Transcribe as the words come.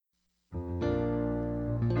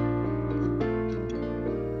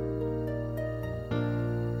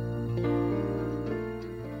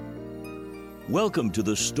Welcome to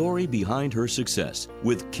the story behind her success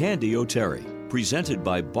with Candy O'Terry, presented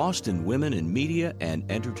by Boston Women in Media and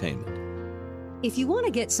Entertainment. If you want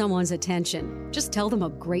to get someone's attention, just tell them a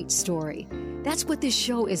great story. That's what this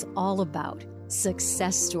show is all about,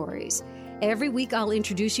 success stories. Every week I'll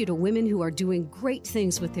introduce you to women who are doing great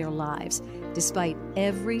things with their lives, despite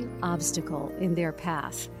every obstacle in their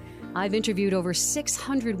path. I've interviewed over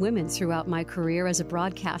 600 women throughout my career as a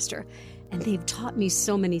broadcaster, and they've taught me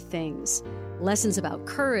so many things. Lessons about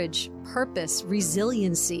courage, purpose,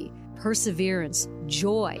 resiliency, perseverance,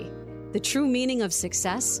 joy, the true meaning of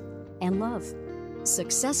success, and love.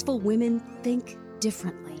 Successful women think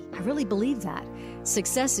differently. I really believe that.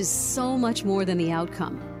 Success is so much more than the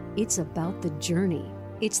outcome. It's about the journey.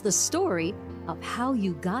 It's the story of how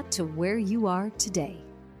you got to where you are today.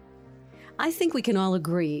 I think we can all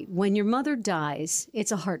agree, when your mother dies,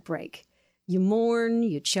 it's a heartbreak. You mourn,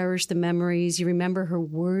 you cherish the memories, you remember her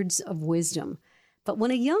words of wisdom. But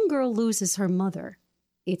when a young girl loses her mother,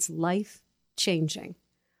 it's life-changing.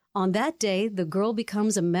 On that day, the girl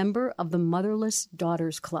becomes a member of the Motherless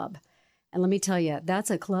Daughters Club. And let me tell you,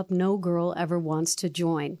 that's a club no girl ever wants to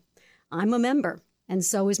join. I'm a member, and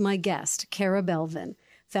so is my guest, Cara Belvin,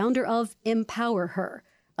 founder of Empower Her,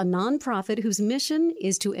 a nonprofit whose mission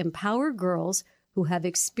is to empower girls who have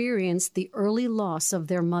experienced the early loss of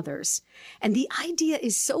their mothers. And the idea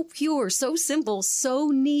is so pure, so simple, so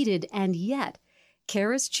needed, and yet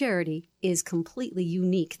Cara's charity is completely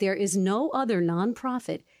unique. There is no other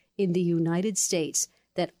nonprofit in the United States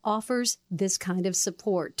that offers this kind of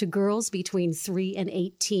support to girls between 3 and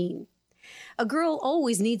 18. A girl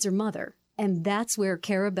always needs her mother, and that's where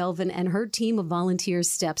Cara Belvin and her team of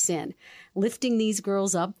volunteers steps in, lifting these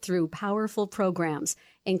girls up through powerful programs,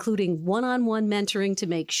 including one-on-one mentoring to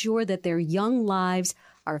make sure that their young lives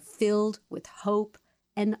are filled with hope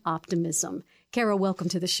and optimism. Cara, welcome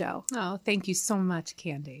to the show. Oh, thank you so much,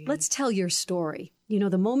 Candy. Let's tell your story. You know,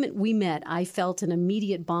 the moment we met, I felt an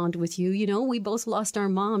immediate bond with you. You know, we both lost our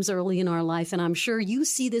moms early in our life, and I'm sure you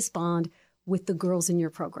see this bond with the girls in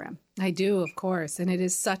your program. I do, of course, and it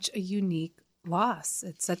is such a unique loss.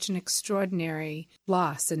 It's such an extraordinary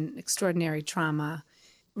loss and extraordinary trauma.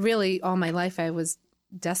 Really, all my life, I was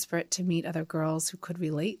desperate to meet other girls who could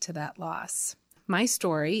relate to that loss. My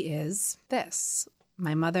story is this.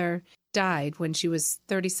 My mother died when she was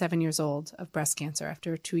 37 years old of breast cancer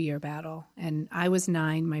after a 2-year battle. And I was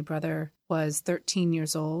 9. My brother was 13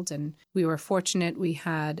 years old. And we were fortunate. We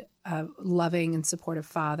had a loving and supportive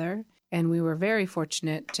father. And we were very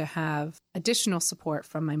fortunate to have additional support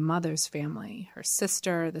from my mother's family, her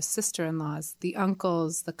sister, the sister-in-laws, the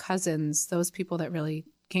uncles, the cousins, those people that really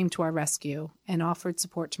came to our rescue and offered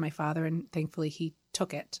support to my father. And thankfully, he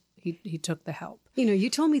took it. He took the help. You know, you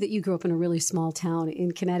told me that you grew up in a really small town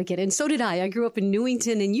in Connecticut, and so did I. I grew up in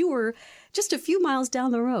Newington, and you were just a few miles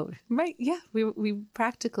down the road. Right, yeah. We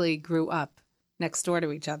practically grew up next door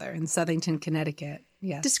to each other in Southington, Connecticut.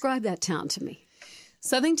 Yes. Describe that town to me.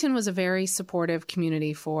 Southington was a very supportive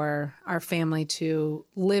community for our family to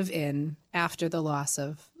live in after the loss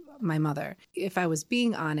of my mother. If I was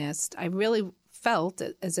being honest, I really felt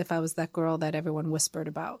as if I was that girl that everyone whispered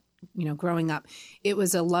about. You know, growing up, it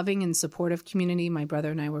was a loving and supportive community. My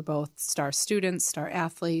brother and I were both star students, star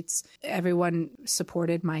athletes. Everyone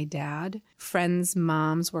supported my dad. Friends'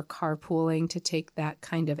 moms were carpooling to take that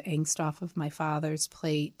kind of angst off of my father's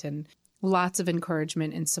plate, and lots of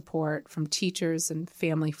encouragement and support from teachers and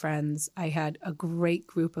family friends. I had a great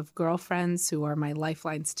group of girlfriends who are my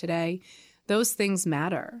lifelines today. Those things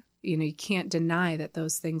matter. You know, you can't deny that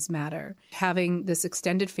those things matter. Having this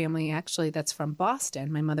extended family, actually, that's from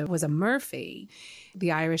Boston. My mother was a Murphy.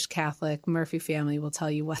 The Irish Catholic Murphy family will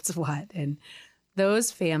tell you what's what. And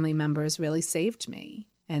those family members really saved me.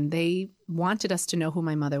 And they wanted us to know who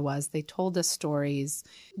my mother was. They told us stories.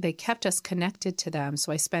 They kept us connected to them.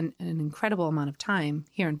 So I spent an incredible amount of time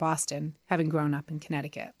here in Boston, having grown up in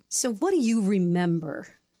Connecticut. So what do you remember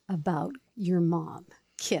about your mom,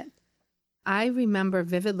 Kit? I remember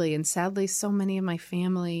vividly, and sadly, so many of my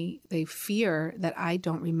family, they fear that I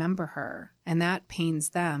don't remember her, and that pains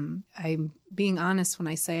them. I'm being honest when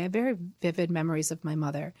I say I have very vivid memories of my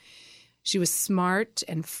mother. She was smart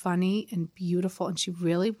and funny and beautiful, and she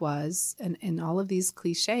really was, and all of these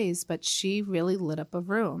cliches, but she really lit up a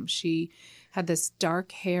room. She had this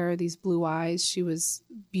dark hair, these blue eyes. She was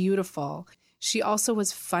beautiful. She also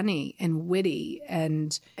was funny and witty,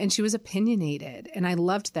 and she was opinionated, and I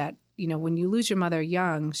loved that. You know, when you lose your mother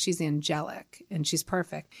young, she's angelic and she's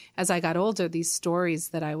perfect. As I got older, these stories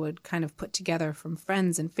that I would kind of put together from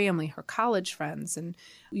friends and family, her college friends, and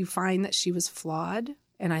you find that she was flawed,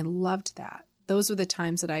 and I loved that. Those were the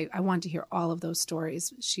times that I wanted to hear all of those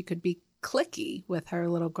stories. She could be cliquey with her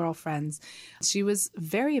little girlfriends. She was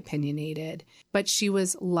very opinionated, but she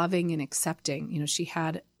was loving and accepting. She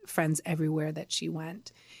had friends everywhere that she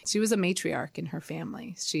went. She was a matriarch in her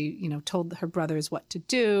family. She, told her brothers what to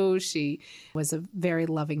do. She was a very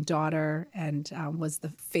loving daughter and was the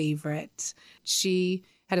favorite. She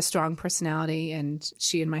had a strong personality, and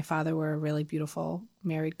she and my father were a really beautiful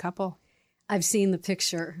married couple. I've seen the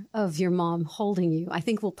picture of your mom holding you. I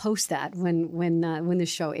think we'll post that when the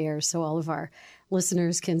show airs, so all of our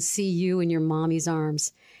listeners can see you in your mommy's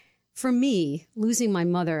arms. For me, losing my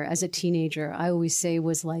mother as a teenager, I always say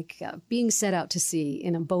was like being set out to sea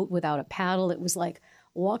in a boat without a paddle. It was like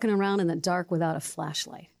walking around in the dark without a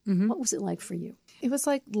flashlight. Mm-hmm. What was it like for you? It was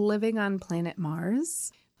like living on planet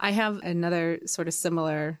Mars. I have another sort of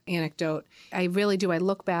similar anecdote. I really do. I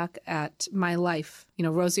look back at my life.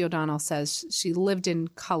 Rosie O'Donnell says she lived in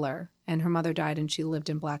color and her mother died and she lived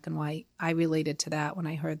in black and white. I related to that when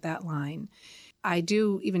I heard that line. I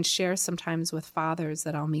do even share sometimes with fathers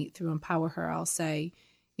that I'll meet through Empower Her. I'll say,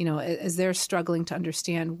 as they're struggling to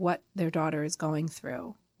understand what their daughter is going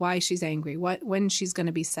through, why she's angry, when she's going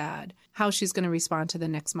to be sad, how she's going to respond to the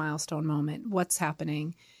next milestone moment, what's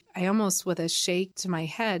happening. I almost, with a shake to my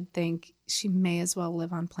head, think she may as well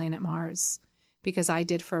live on planet Mars, because I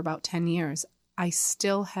did for about 10 years. I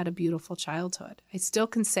still had a beautiful childhood. I still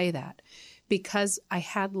can say that because I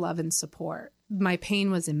had love and support. My pain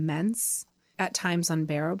was immense, at times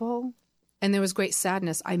unbearable, and there was great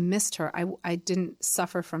sadness. I missed her. I didn't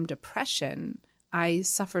suffer from depression. I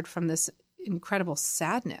suffered from this incredible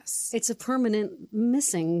sadness. It's a permanent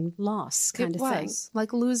missing loss kind of thing.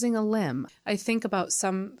 Like losing a limb. I think about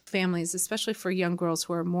some families, especially for young girls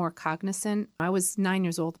who are more cognizant. I was 9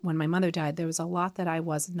 years old when my mother died. There was a lot that I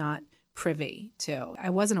was not privy to.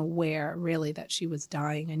 I wasn't aware really that she was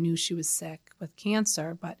dying. I knew she was sick with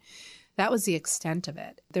cancer, but that was the extent of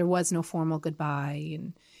it. There was no formal goodbye.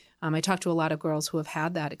 And I talked to a lot of girls who have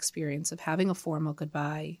had that experience of having a formal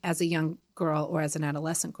goodbye as a young girl or as an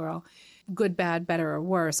adolescent girl. Good, bad, better, or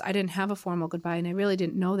worse. I didn't have a formal goodbye, and I really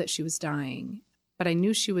didn't know that she was dying. But I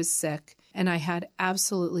knew she was sick, and I had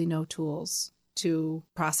absolutely no tools to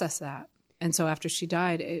process that. And so after she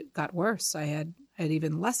died, it got worse. I had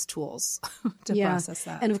even less tools to process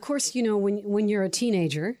that. And of course, when you're a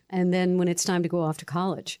teenager, and then when it's time to go off to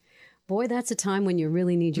college, boy, that's a time when you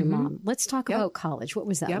really need your mom. Let's talk about college. What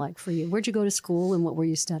was that like for you? Where'd you go to school and what were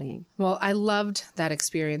you studying? Well, I loved that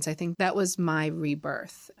experience. I think that was my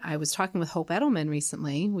rebirth. I was talking with Hope Edelman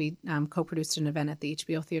recently. We co-produced an event at the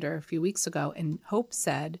HBO Theater a few weeks ago, and Hope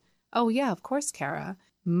said, "Oh, yeah, of course, Cara.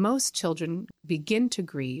 Most children begin to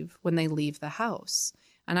grieve when they leave the house."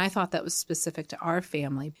 And I thought that was specific to our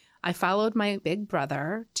family. I followed my big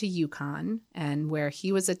brother to UConn, and where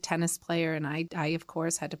he was a tennis player, and I of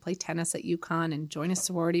course, had to play tennis at UConn and join a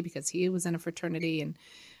sorority because he was in a fraternity. And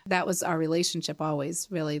that was our relationship always,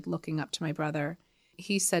 really looking up to my brother.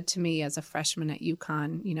 He said to me as a freshman at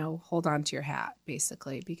UConn, hold on to your hat,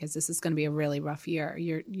 basically, because this is going to be a really rough year.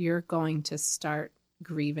 You're going to start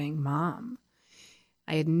grieving Mom.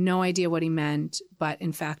 I had no idea what he meant, but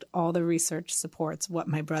in fact, all the research supports what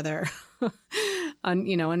my brother,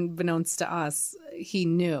 unbeknownst to us, he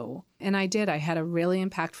knew. And I did. I had a really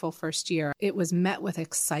impactful first year. It was met with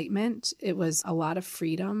excitement. It was a lot of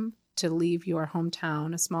freedom to leave your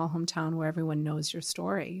hometown, a small hometown where everyone knows your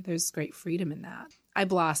story. There's great freedom in that. I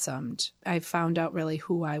blossomed. I found out really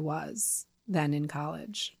who I was then in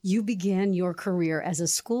college. You began your career as a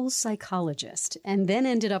school psychologist and then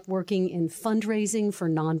ended up working in fundraising for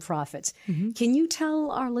nonprofits. Mm-hmm. Can you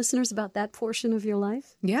tell our listeners about that portion of your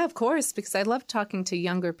life? Yeah, of course, because I love talking to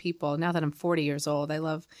younger people. Now that I'm 40 years old, I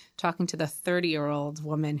love talking to the 30-year-old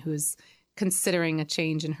woman who's considering a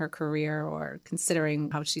change in her career or considering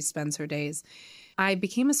how she spends her days. I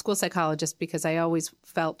became a school psychologist because I always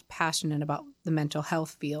felt passionate about the mental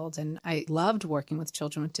health field, and I loved working with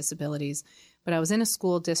children with disabilities. But I was in a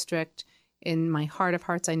school district. In my heart of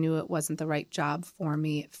hearts, I knew it wasn't the right job for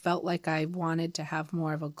me. It felt like I wanted to have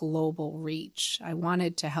more of a global reach. I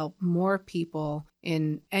wanted to help more people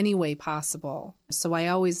in any way possible. So I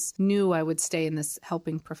always knew I would stay in this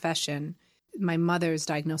helping profession. My mother's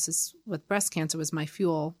diagnosis with breast cancer was my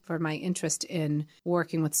fuel for my interest in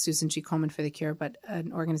working with Susan G. Komen for the Cure, but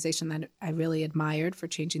an organization that I really admired for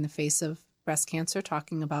changing the face of breast cancer,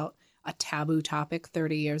 talking about a taboo topic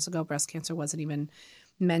 30 years ago. Breast cancer wasn't even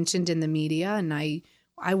mentioned in the media, and I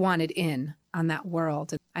wanted in on that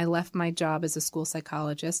world. I left my job as a school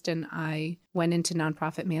psychologist, and I went into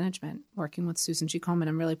nonprofit management, working with Susan G. Komen.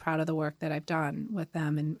 I'm really proud of the work that I've done with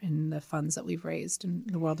them and the funds that we've raised in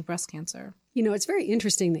the world of breast cancer. You know, it's very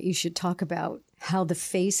interesting that you should talk about how the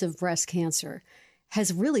face of breast cancer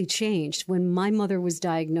has really changed. When my mother was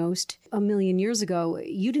diagnosed a million years ago,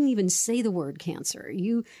 you didn't even say the word cancer.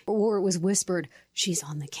 Or it was whispered, she's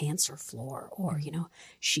on the cancer floor, or,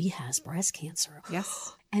 she has breast cancer.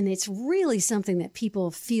 Yes. And it's really something that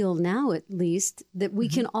people feel now, at least, that we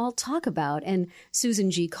can all talk about. And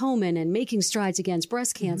Susan G. Komen and Making Strides Against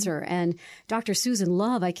Breast Cancer and Dr. Susan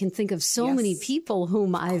Love, I can think of so many people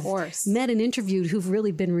whom I've met and interviewed who've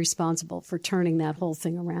really been responsible for turning that whole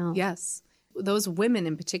thing around. Yes. Those women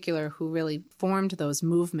in particular who really formed those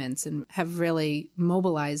movements and have really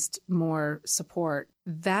mobilized more support,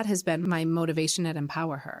 that has been my motivation at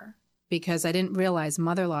Empower Her, because I didn't realize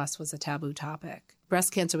mother loss was a taboo topic.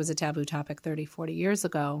 Breast cancer was a taboo topic 30, 40 years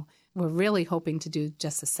ago. We're really hoping to do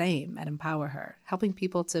just the same at Empower Her, helping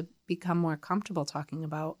people to become more comfortable talking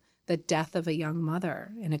about the death of a young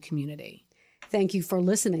mother in a community. Thank you for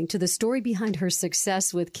listening to the story behind her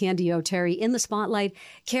success with Candy O'Terry. In the spotlight,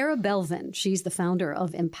 Cara Belvin. She's the founder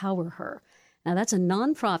of Empower Her. Now, that's a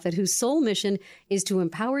nonprofit whose sole mission is to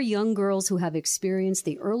empower young girls who have experienced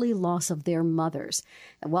the early loss of their mothers.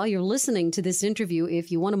 And while you're listening to this interview,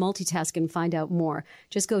 if you want to multitask and find out more,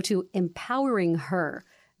 just go to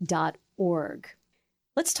empoweringher.org.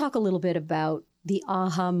 Let's talk a little bit about the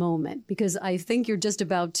aha moment, because I think you're just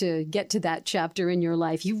about to get to that chapter in your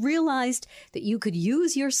life. You realized that you could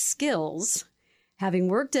use your skills, having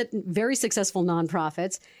worked at very successful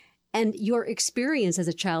nonprofits, and your experience as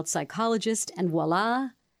a child psychologist, and voila,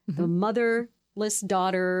 the motherless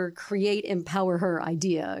daughter, create, empower her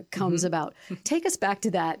idea comes about. Take us back to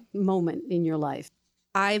that moment in your life.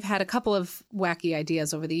 I've had a couple of wacky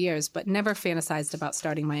ideas over the years, but never fantasized about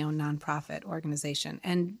starting my own nonprofit organization.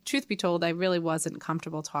 And truth be told, I really wasn't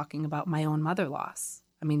comfortable talking about my own mother loss.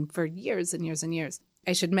 I mean, for years and years and years.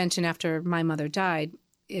 I should mention, after my mother died,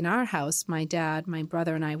 in our house, my dad, my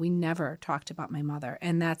brother, and I, we never talked about my mother.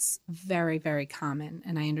 And that's very, very common.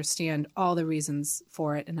 And I understand all the reasons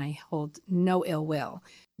for it, and I hold no ill will.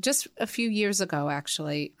 Just a few years ago,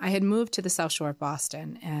 actually, I had moved to the South Shore of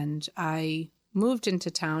Boston, and I moved into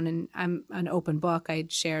town, and I'm an open book. I'd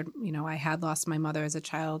shared, I had lost my mother as a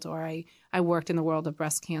child, or I worked in the world of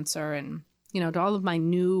breast cancer, and, to all of my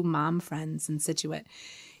new mom friends in Scituate.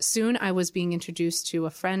 Soon I was being introduced to a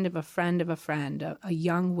friend of a friend of a friend, a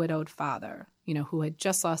young widowed father, who had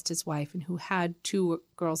just lost his wife and who had 2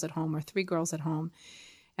 girls at home or 3 girls at home.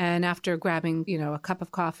 And after grabbing, a cup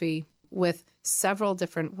of coffee with several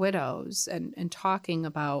different widows and talking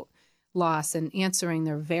about loss and answering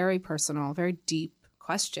their very personal, very deep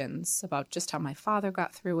questions about just how my father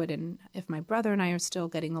got through it and if my brother and I are still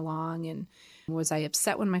getting along, and was I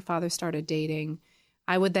upset when my father started dating.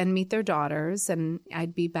 I would then meet their daughters, and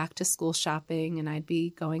I'd be back to school shopping, and I'd be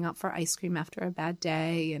going out for ice cream after a bad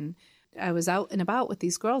day. And I was out and about with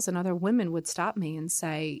these girls, and other women would stop me and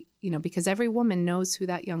say, because every woman knows who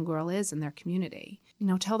that young girl is in their community,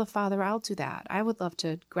 tell the father I'll do that. I would love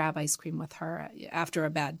to grab ice cream with her after a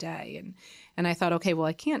bad day. And I thought, okay, well,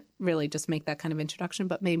 I can't really just make that kind of introduction,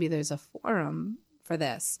 but maybe there's a forum for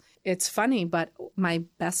this. It's funny, but my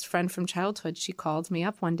best friend from childhood, she called me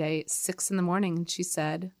up one day at 6 a.m, and she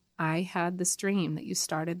said, I had this dream that you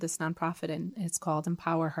started this nonprofit, and it's called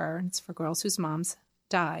Empower Her, and it's for girls whose moms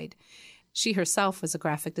died. She herself was a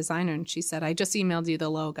graphic designer, and she said, I just emailed you the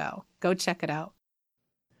logo. Go check it out.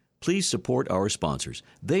 Please support our sponsors.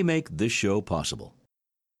 They make this show possible.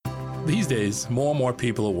 These days, more and more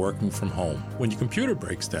people are working from home. When your computer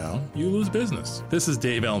breaks down, you lose business. This is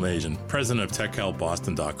Dave Elmasian, president of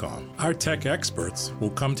TechHelpBoston.com. Our tech experts will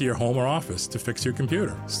come to your home or office to fix your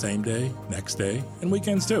computer. Same day, next day, and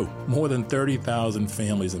weekends too. More than 30,000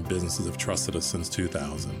 families and businesses have trusted us since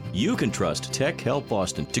 2000. You can trust Tech Help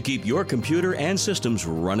Boston to keep your computer and systems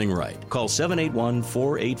running right. Call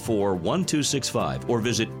 781-484-1265 or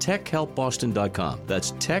visit TechHelpBoston.com.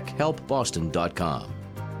 That's TechHelpBoston.com.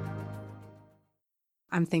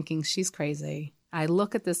 I'm thinking, she's crazy. I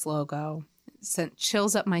look at this logo, sent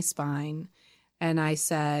chills up my spine, and I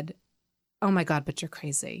said, oh my God, but you're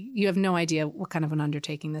crazy. You have no idea what kind of an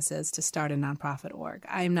undertaking this is to start a nonprofit org.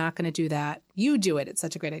 I'm not going to do that. You do it. It's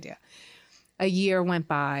such a great idea. A year went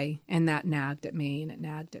by, and that nagged at me, and it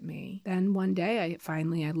nagged at me. Then one day, I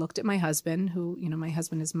looked at my husband, who, my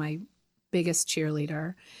husband is my biggest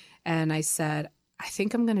cheerleader, and I said, I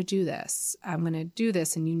think I'm going to do this. I'm going to do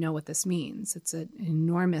this, and you know what this means. It's an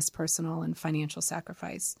enormous personal and financial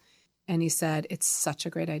sacrifice. And he said, it's such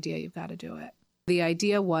a great idea. You've got to do it. The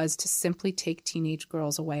idea was to simply take teenage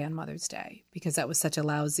girls away on Mother's Day, because that was such a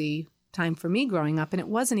lousy time for me growing up. And it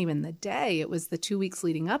wasn't even the day. It was the 2 weeks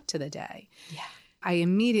leading up to the day. Yeah. I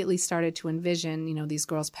immediately started to envision, these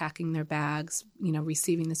girls packing their bags,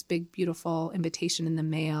 receiving this big, beautiful invitation in the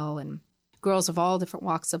mail and girls of all different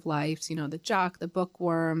walks of life, the jock, the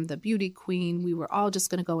bookworm, the beauty queen. We were all just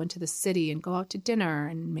going to go into the city and go out to dinner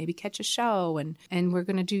and maybe catch a show. And we're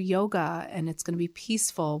going to do yoga, and it's going to be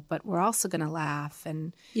peaceful, but we're also going to laugh.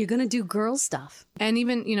 And you're going to do girl stuff. And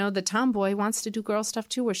even, the tomboy wants to do girl stuff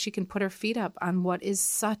too, where she can put her feet up on what is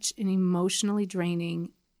such an emotionally draining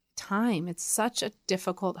time. It's such a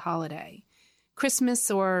difficult holiday. Christmas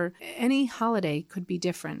or any holiday could be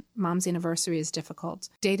different. Mom's anniversary is difficult.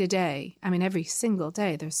 Day to day, every single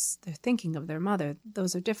day, they're thinking of their mother.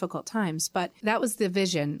 Those are difficult times. But that was the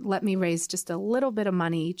vision. Let me raise just a little bit of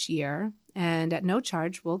money each year, and at no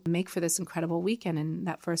charge, we'll make for this incredible weekend. And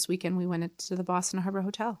that first weekend, we went to the Boston Harbor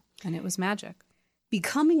Hotel, and it was magic.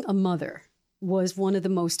 Becoming a mother was one of the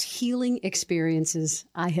most healing experiences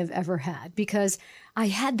I have ever had, because I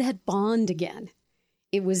had that bond again.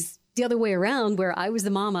 It was the other way around, where I was the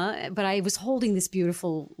mama, but I was holding this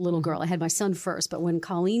beautiful little girl. I had my son first, but when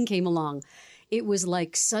Colleen came along, it was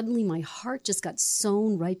like suddenly my heart just got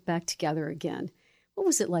sewn right back together again. What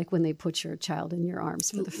was it like when they put your child in your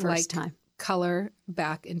arms for the first time? Color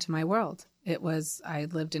back into my world. I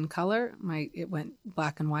lived in color. It went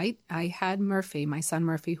black and white. I had Murphy, my son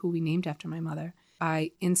Murphy, who we named after my mother.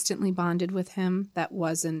 I instantly bonded with him. That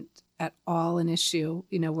wasn't at all an issue,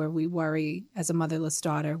 where we worry as a motherless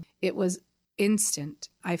daughter. It was instant.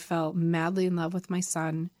 I fell madly in love with my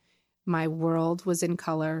son. My world was in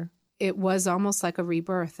color. It was almost like a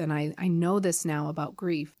rebirth. And I know this now about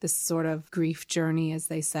grief, this sort of grief journey, as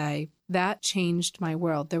they say. That changed my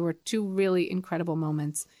world. There were two really incredible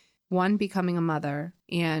moments. One, becoming a mother,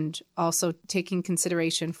 and also taking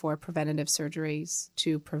consideration for preventative surgeries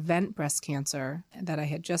to prevent breast cancer that I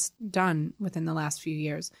had just done within the last few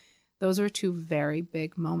years. Those were two very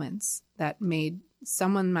big moments that made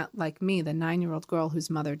someone like me, the 9-year-old girl whose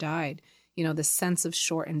mother died, the sense of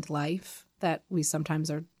shortened life that we sometimes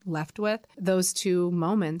are left with. Those two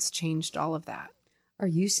moments changed all of that. Are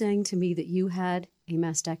you saying to me that you had a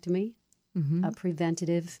mastectomy, a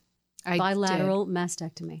preventative bilateral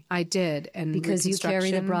mastectomy? I did. And because you carry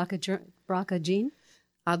the BRCA gene?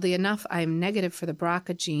 Oddly enough, I'm negative for the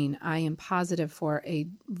BRCA gene. I am positive for a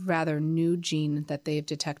rather new gene that they've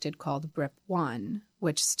detected called BRIP1,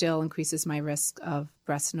 which still increases my risk of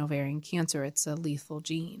breast and ovarian cancer. It's a lethal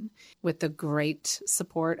gene. With the great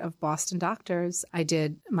support of Boston doctors, I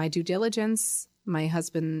did my due diligence. My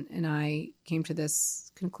husband and I came to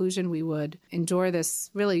this conclusion we would endure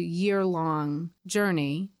this really year-long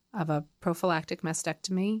journey of a prophylactic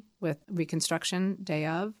mastectomy with reconstruction day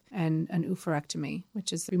of, and an oophorectomy,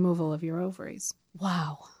 which is the removal of your ovaries.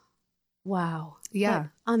 Wow. Yeah,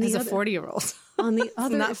 as a 40-year-old. On the It's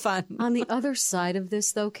other, not fun. On the other side of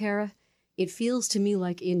this, though, Cara, it feels to me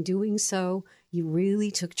like in doing so, you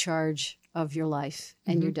really took charge of your life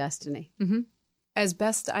and your destiny. Mm-hmm. As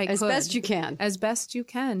best I could. As best you can. As best you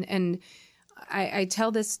can. And I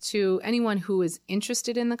tell this to anyone who is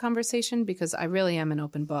interested in the conversation, because I really am an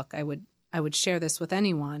open book. I would share this with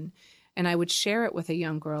anyone, and I would share it with a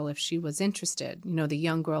young girl if she was interested, the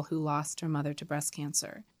young girl who lost her mother to breast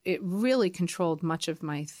cancer. It really controlled much of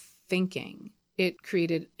my thinking. It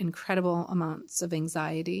created incredible amounts of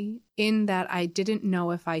anxiety in that I didn't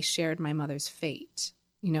know if I shared my mother's fate.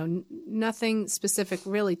 Nothing specific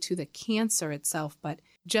really to the cancer itself, but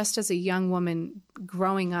just as a young woman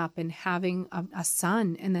growing up and having a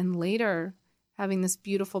son, and then later having this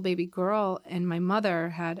beautiful baby girl, and my mother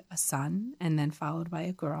had a son and then followed by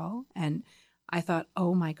a girl. And I thought,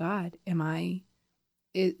 oh my God,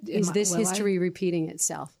 is this history repeating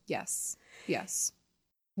itself? Yes.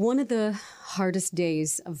 One of the hardest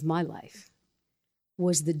days of my life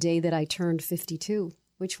was the day that I turned 52,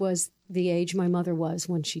 which was the age my mother was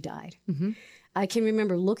when she died. Mm-hmm. I can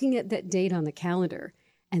remember looking at that date on the calendar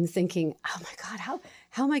and thinking, oh my God, how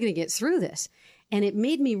am I going to get through this? And it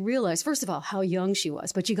made me realize, first of all, how young she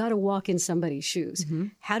was, but you got to walk in somebody's shoes. Mm-hmm.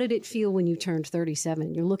 How did it feel when you turned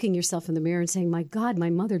 37? You're looking yourself in the mirror and saying, my God, my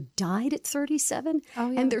mother died at 37?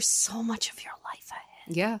 Oh, yeah. And there's so much of your life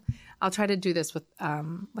ahead. Yeah. I'll try to do this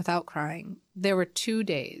without crying. There were 2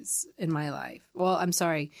 days in my life. Well, I'm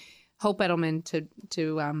sorry, Hope Edelman,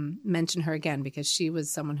 to mention her again, because she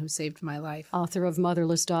was someone who saved my life. Author of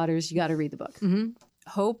Motherless Daughters. You got to read the book. Mm-hmm.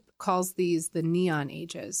 Hope calls these the neon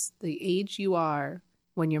ages, the age you are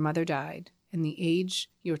when your mother died and the age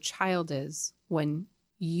your child is when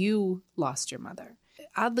you lost your mother.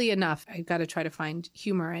 Oddly enough, I've got to try to find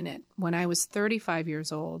humor in it. When I was 35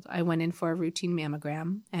 years old, I went in for a routine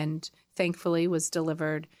mammogram and thankfully was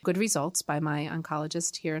delivered good results by my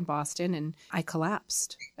oncologist here in Boston, and I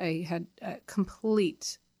collapsed. I had a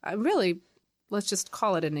complete, really let's just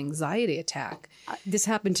call it an anxiety attack. This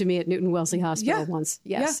happened to me at Newton Wellesley Hospital once.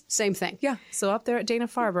 Yes, Yeah. same thing. Yeah. So up there at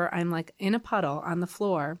Dana-Farber, I'm like in a puddle on the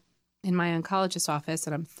floor in my oncologist's office,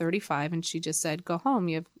 and I'm 35, and she just said, go home.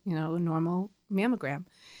 You have, a normal mammogram.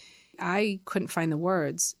 I couldn't find the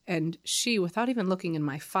words. And she, without even looking in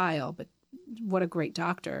my file, but what a great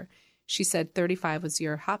doctor, she said 35 was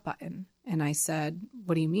your hot button. And I said,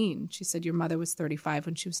 what do you mean? She said, your mother was 35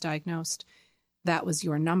 when she was diagnosed. That was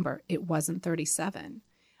your number. It wasn't 37.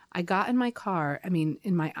 I got in my car, in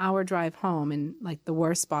my hour drive home in like the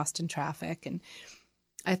worst Boston traffic. And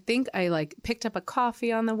I think I picked up a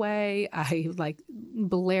coffee on the way. I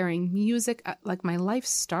blaring music. Like my life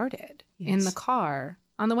started in the car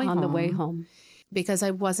on the way home. Because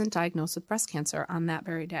I wasn't diagnosed with breast cancer on that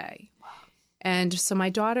very day. Wow. And so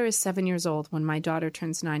my daughter is 7 years old. When my daughter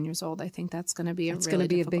turns 9 years old, I think that's going to be a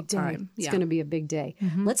big time. It's going to be a big day.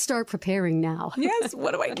 Mm-hmm. Let's start preparing now. Yes.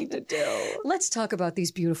 What do I need to do? Let's talk about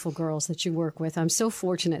these beautiful girls that you work with. I'm so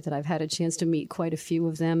fortunate that I've had a chance to meet quite a few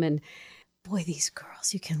of them. And boy, these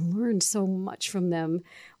girls, you can learn so much from them.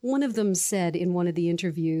 One of them said in one of the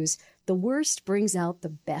interviews, the worst brings out the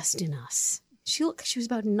best in us. She was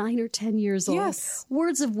about 9 or 10 years old. Yes.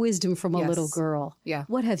 Words of wisdom from a little girl. Yeah.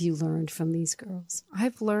 What have you learned from these girls?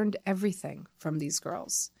 I've learned everything from these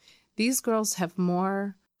girls. These girls have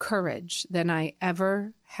more courage than I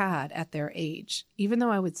ever had at their age. Even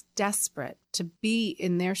though I was desperate to be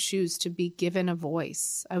in their shoes, to be given a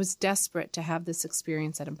voice, I was desperate to have this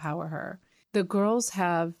experience at Empower Her. The girls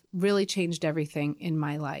have really changed everything in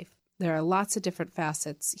my life. There are lots of different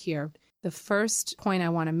facets here. The first point I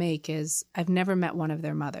want to make is I've never met one of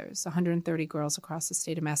their mothers. 130 girls across the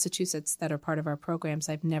state of Massachusetts that are part of our programs,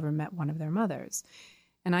 I've never met one of their mothers.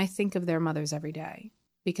 And I think of their mothers every day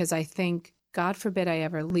because I think, God forbid I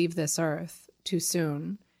ever leave this earth too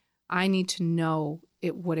soon, I need to know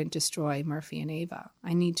it wouldn't destroy Murphy and Ava.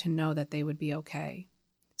 I need to know that they would be okay.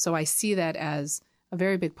 So I see that as a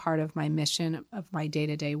very big part of my mission, of my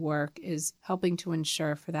day-to-day work, is helping to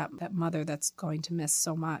ensure for that mother that's going to miss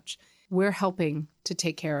so much. We're helping to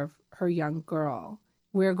take care of her young girl.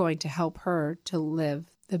 We're going to help her to live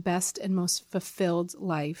the best and most fulfilled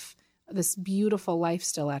life, this beautiful life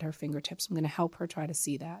still at her fingertips. I'm going to help her try to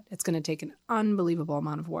see that. It's going to take an unbelievable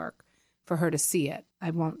amount of work for her to see it.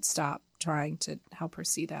 I won't stop trying to help her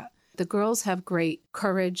see that. The girls have great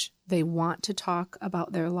courage. They want to talk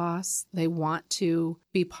about their loss. They want to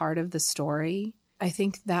be part of the story. I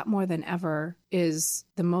think that more than ever is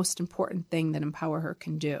the most important thing that Empower Her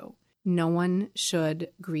can do. No one should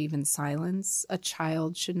grieve in silence. A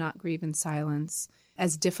child should not grieve in silence.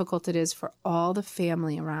 As difficult it is for all the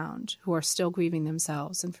family around who are still grieving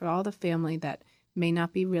themselves, and for all the family that may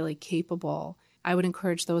not be really capable, I would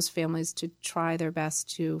encourage those families to try their best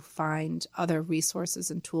to find other resources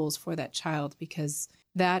and tools for that child, because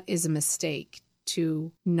that is a mistake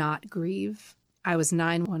to not grieve. I was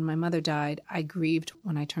 9 when my mother died. I grieved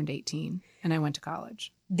when I turned 18 and I went to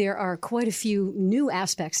college. There are quite a few new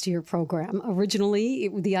aspects to your program. Originally,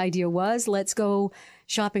 the idea was, let's go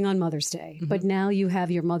shopping on Mother's Day. Mm-hmm. But now you have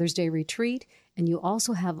your Mother's Day retreat, and you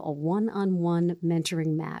also have a one-on-one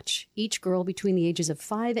mentoring match. Each girl between the ages of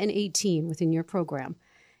 5 and 18 within your program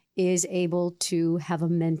is able to have a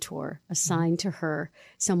mentor assigned to her,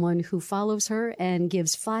 someone who follows her and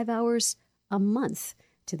gives 5 hours a month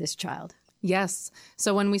to this child. Yes.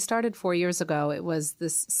 So when we started 4 years ago, it was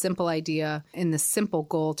this simple idea and the simple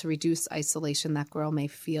goal to reduce isolation that girl may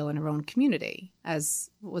feel in her own community, as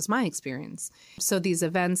was my experience. So these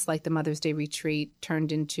events like the Mother's Day retreat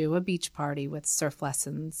turned into a beach party with surf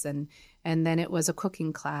lessons, and then it was a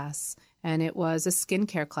cooking class, and it was a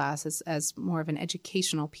skincare class as more of an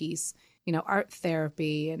educational piece, art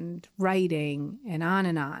therapy and writing and on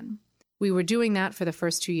and on. We were doing that for the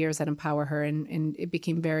first 2 years at Empower Her, and it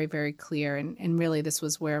became very, very clear. And really, this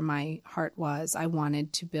was where my heart was. I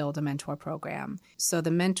wanted to build a mentor program. So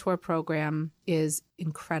the mentor program is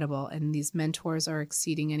incredible, and these mentors are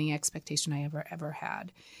exceeding any expectation I ever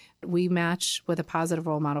had. We match with a positive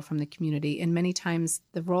role model from the community, and many times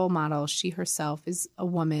the role model, she herself, is a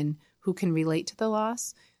woman who can relate to the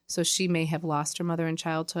loss. So she may have lost her mother in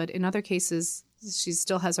childhood. In other cases, she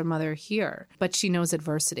still has her mother here, but she knows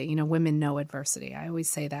adversity. Women know adversity. I always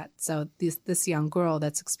say that. So this young girl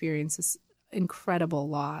that's experienced this incredible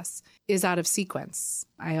loss is out of sequence.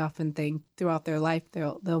 I often think throughout their life,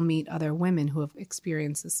 they'll meet other women who have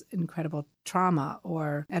experienced this incredible trauma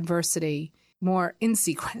or adversity more in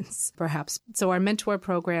sequence, perhaps. So our mentor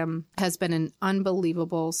program has been an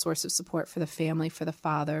unbelievable source of support for the family, for the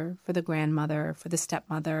father, for the grandmother, for the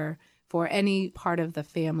stepmother, for any part of the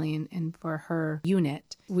family and for her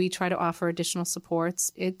unit. We try to offer additional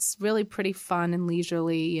supports. It's really pretty fun and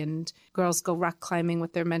leisurely, and girls go rock climbing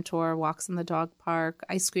with their mentor, walks in the dog park,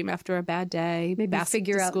 ice cream after a bad day, maybe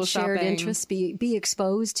figure out shared shopping. interests, be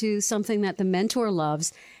exposed to something that the mentor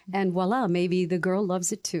loves, and voila, maybe the girl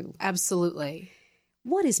loves it too. Absolutely.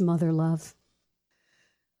 What is mother love?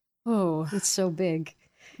 Oh, it's so big.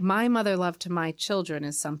 My mother love to my children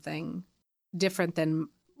is something different than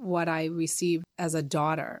what I received as a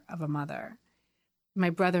daughter of a mother. My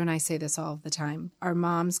brother and I say this all the time. Our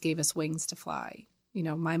moms gave us wings to fly. You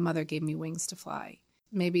know, my mother gave me wings to fly.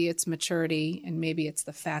 Maybe it's maturity and maybe it's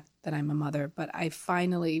the fact that I'm a mother, but I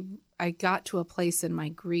got to a place in my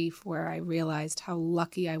grief where I realized how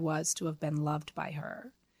lucky I was to have been loved by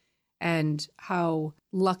her and how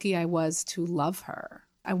lucky I was to love her.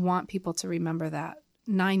 I want people to remember that.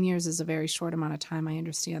 9 years is a very short amount of time, I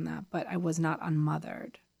understand that, but I was not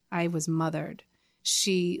unmothered. I was mothered.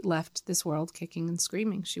 She left this world kicking and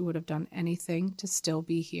screaming. She would have done anything to still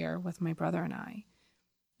be here with my brother and I.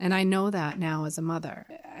 And I know that now as a mother.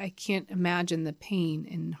 I can't imagine the pain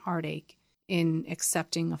and heartache in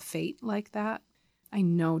accepting a fate like that. I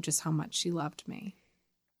know just how much she loved me.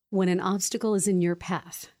 When an obstacle is in your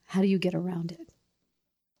path, how do you get around it?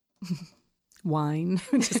 Wine.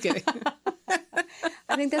 Just kidding.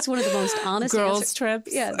 I think that's one of the most honest girls'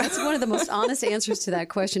 trips. Yeah, that's one of the most honest answers to that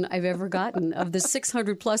question I've ever gotten of the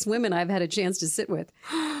 600 plus women I've had a chance to sit with.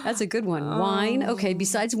 That's a good one. Wine. Okay,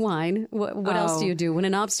 besides wine, what else do you do when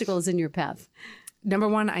an obstacle is in your path? Number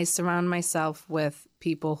one, I surround myself with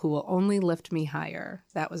people who will only lift me higher.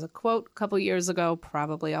 That was a quote a couple years ago,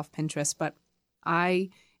 probably off Pinterest, but I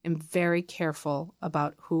am very careful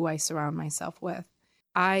about who I surround myself with.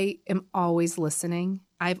 I am always listening.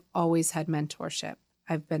 I've always had mentorship.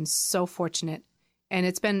 I've been so fortunate, and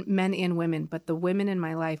it's been men and women, but the women in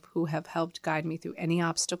my life who have helped guide me through any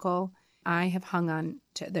obstacle, I have hung on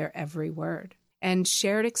to their every word. And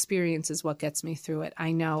shared experience is what gets me through it.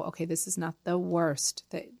 I know, okay, this is not the worst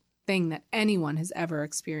thing that anyone has ever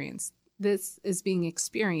experienced. This is being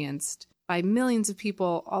experienced by millions of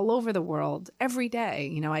people all over the world every day.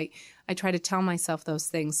 You know, I try to tell myself those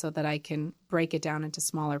things so that I can break it down into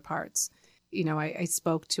smaller parts. You know, I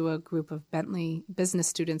spoke to a group of Bentley business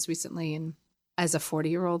students recently, and as a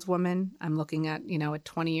 40-year-old woman, I'm looking at, you know, a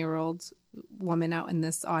 20-year-old woman out in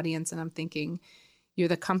this audience, and I'm thinking, you're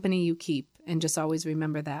the company you keep, and just always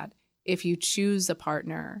remember that. If you choose a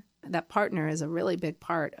partner, that partner is a really big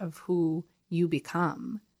part of who you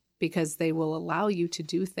become, because they will allow you to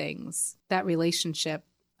do things. That relationship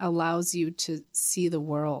allows you to see the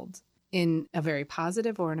world in a very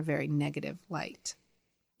positive or in a very negative light.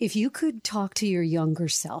 If you could talk to your younger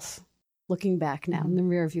self, looking back now in the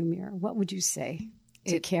rearview mirror, what would you say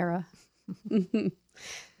to Cara?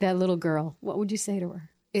 That little girl, what would you say to her?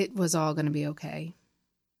 It was all going to be okay.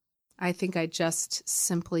 I think I just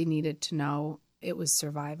simply needed to know it was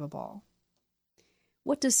survivable.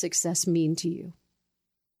 What does success mean to you?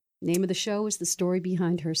 Name of the show is The Story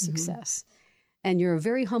Behind Her Success. And you're a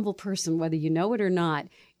very humble person, whether you know it or not.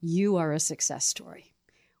 You are a success story.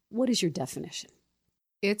 What is your definition?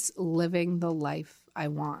 It's living the life I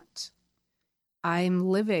want. I'm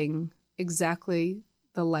living exactly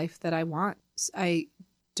the life that I want. I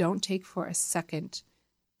don't take for a second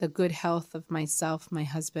the good health of myself, my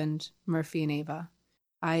husband, Murphy, and Ava.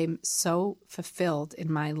 I'm so fulfilled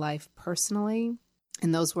in my life personally,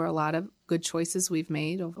 and those were a lot of good choices we've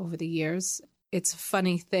made over the years. It's a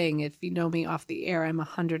funny thing. If you know me off the air, I'm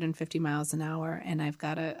 150 miles an hour, and I've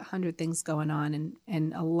got 100 things going on.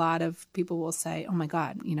 And a lot of people will say, oh, my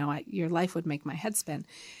God, you know, your life would make my head spin.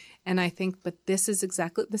 And I think, but this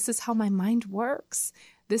is how my mind works.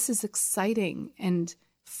 This is exciting and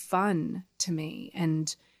fun to me.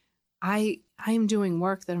 And I am doing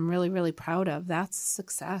work that I'm really, really proud of. That's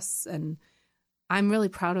success. And I'm really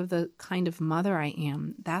proud of the kind of mother I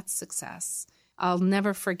am. That's success. I'll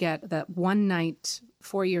never forget that one night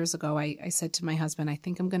 4 years ago, I said to my husband, I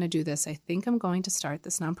think I'm going to do this. I think I'm going to start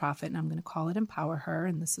this nonprofit, and I'm going to call it Empower Her,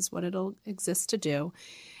 and this is what it'll exist to do.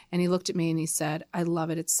 And he looked at me and he said, I love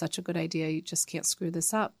it. It's such a good idea. You just can't screw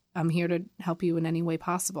this up. I'm here to help you in any way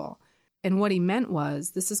possible. And what he meant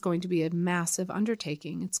was, this is going to be a massive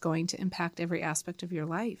undertaking. It's going to impact every aspect of your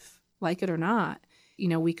life, like it or not. You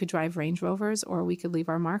know, we could drive Range Rovers or we could leave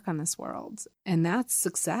our mark on this world. And that's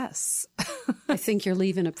success. I think you're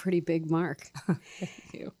leaving a pretty big mark.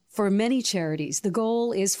 Thank you. For many charities, the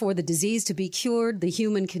goal is for the disease to be cured, the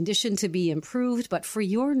human condition to be improved. But for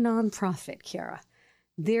your nonprofit, Cara,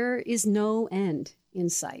 there is no end in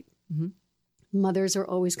sight. Mothers are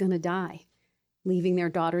always going to die, leaving their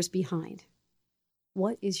daughters behind.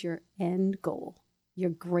 What is your end goal,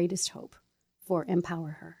 your greatest hope for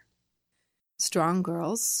Empower Her? Strong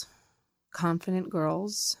girls, confident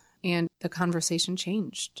girls, and the conversation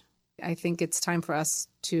changed. I think it's time for us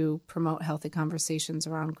to promote healthy conversations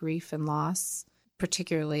around grief and loss,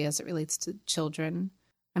 particularly as it relates to children.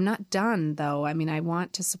 I'm not done, though. I mean, I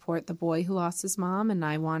want to support the boy who lost his mom, and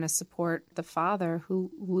I want to support the father who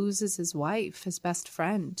loses his wife, his best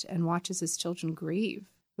friend, and watches his children grieve,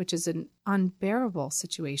 which is an unbearable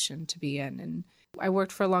situation to be in. And I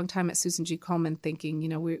worked for a long time at Susan G. Komen thinking,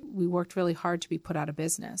 we worked really hard to be put out of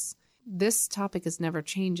business. This topic is never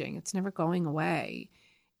changing. It's never going away.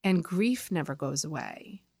 And grief never goes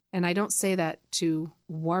away. And I don't say that to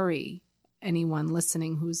worry anyone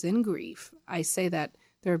listening who's in grief. I say that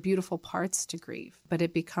there are beautiful parts to grief, but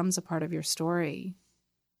it becomes a part of your story,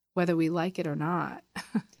 whether we like it or not.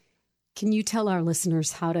 Can you tell our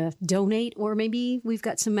listeners how to donate? Or maybe we've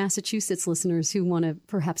got some Massachusetts listeners who want to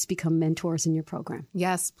perhaps become mentors in your program.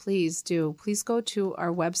 Yes, please do. Please go to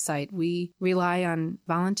our website. We rely on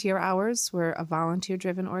volunteer hours. We're a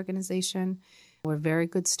volunteer-driven organization. We're very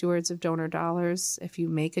good stewards of donor dollars. If you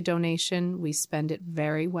make a donation, we spend it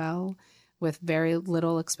very well with very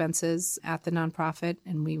little expenses at the nonprofit,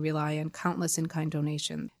 and we rely on countless in-kind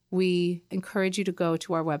donations. We encourage you to go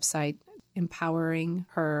to our website,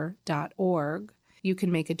 empoweringher.org. You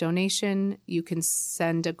can make a donation. You can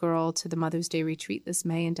send a girl to the Mother's Day retreat this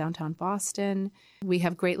May in downtown Boston. We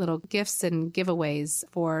have great little gifts and giveaways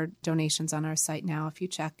for donations on our site now if you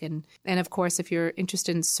check. And of course, if you're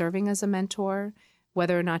interested in serving as a mentor,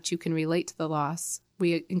 whether or not you can relate to the loss,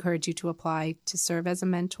 we encourage you to apply to serve as a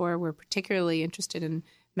mentor. We're particularly interested in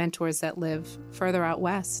mentors that live further out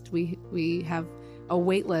west. We have a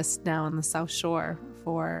wait list now on the South Shore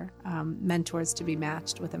for mentors to be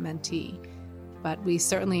matched with a mentee. But we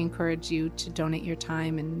certainly encourage you to donate your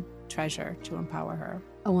time and treasure to empower her.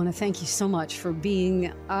 I want to thank you so much for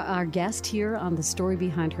being our guest here on The Story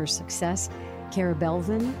Behind Her Success. Cara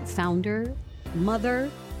Belvin, founder, mother,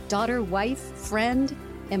 daughter, wife, friend,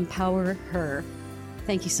 Empower Her.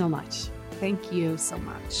 Thank you so much. Thank you so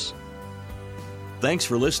much. Thanks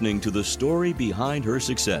for listening to The Story Behind Her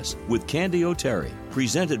Success with Candy O'Terry,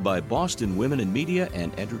 presented by Boston Women in Media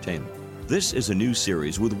and Entertainment. This is a new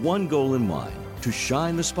series with one goal in mind, to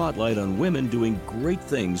shine the spotlight on women doing great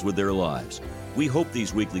things with their lives. We hope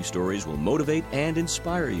these weekly stories will motivate and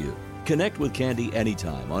inspire you. Connect with Candy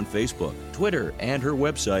anytime on Facebook, Twitter, and her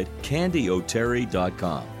website,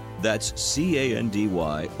 candyoterry.com. That's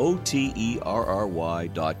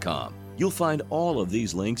CANDYOTERRY.com. You'll find all of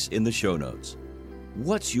these links in the show notes.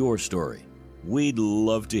 What's your story? We'd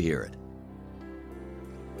love to hear it.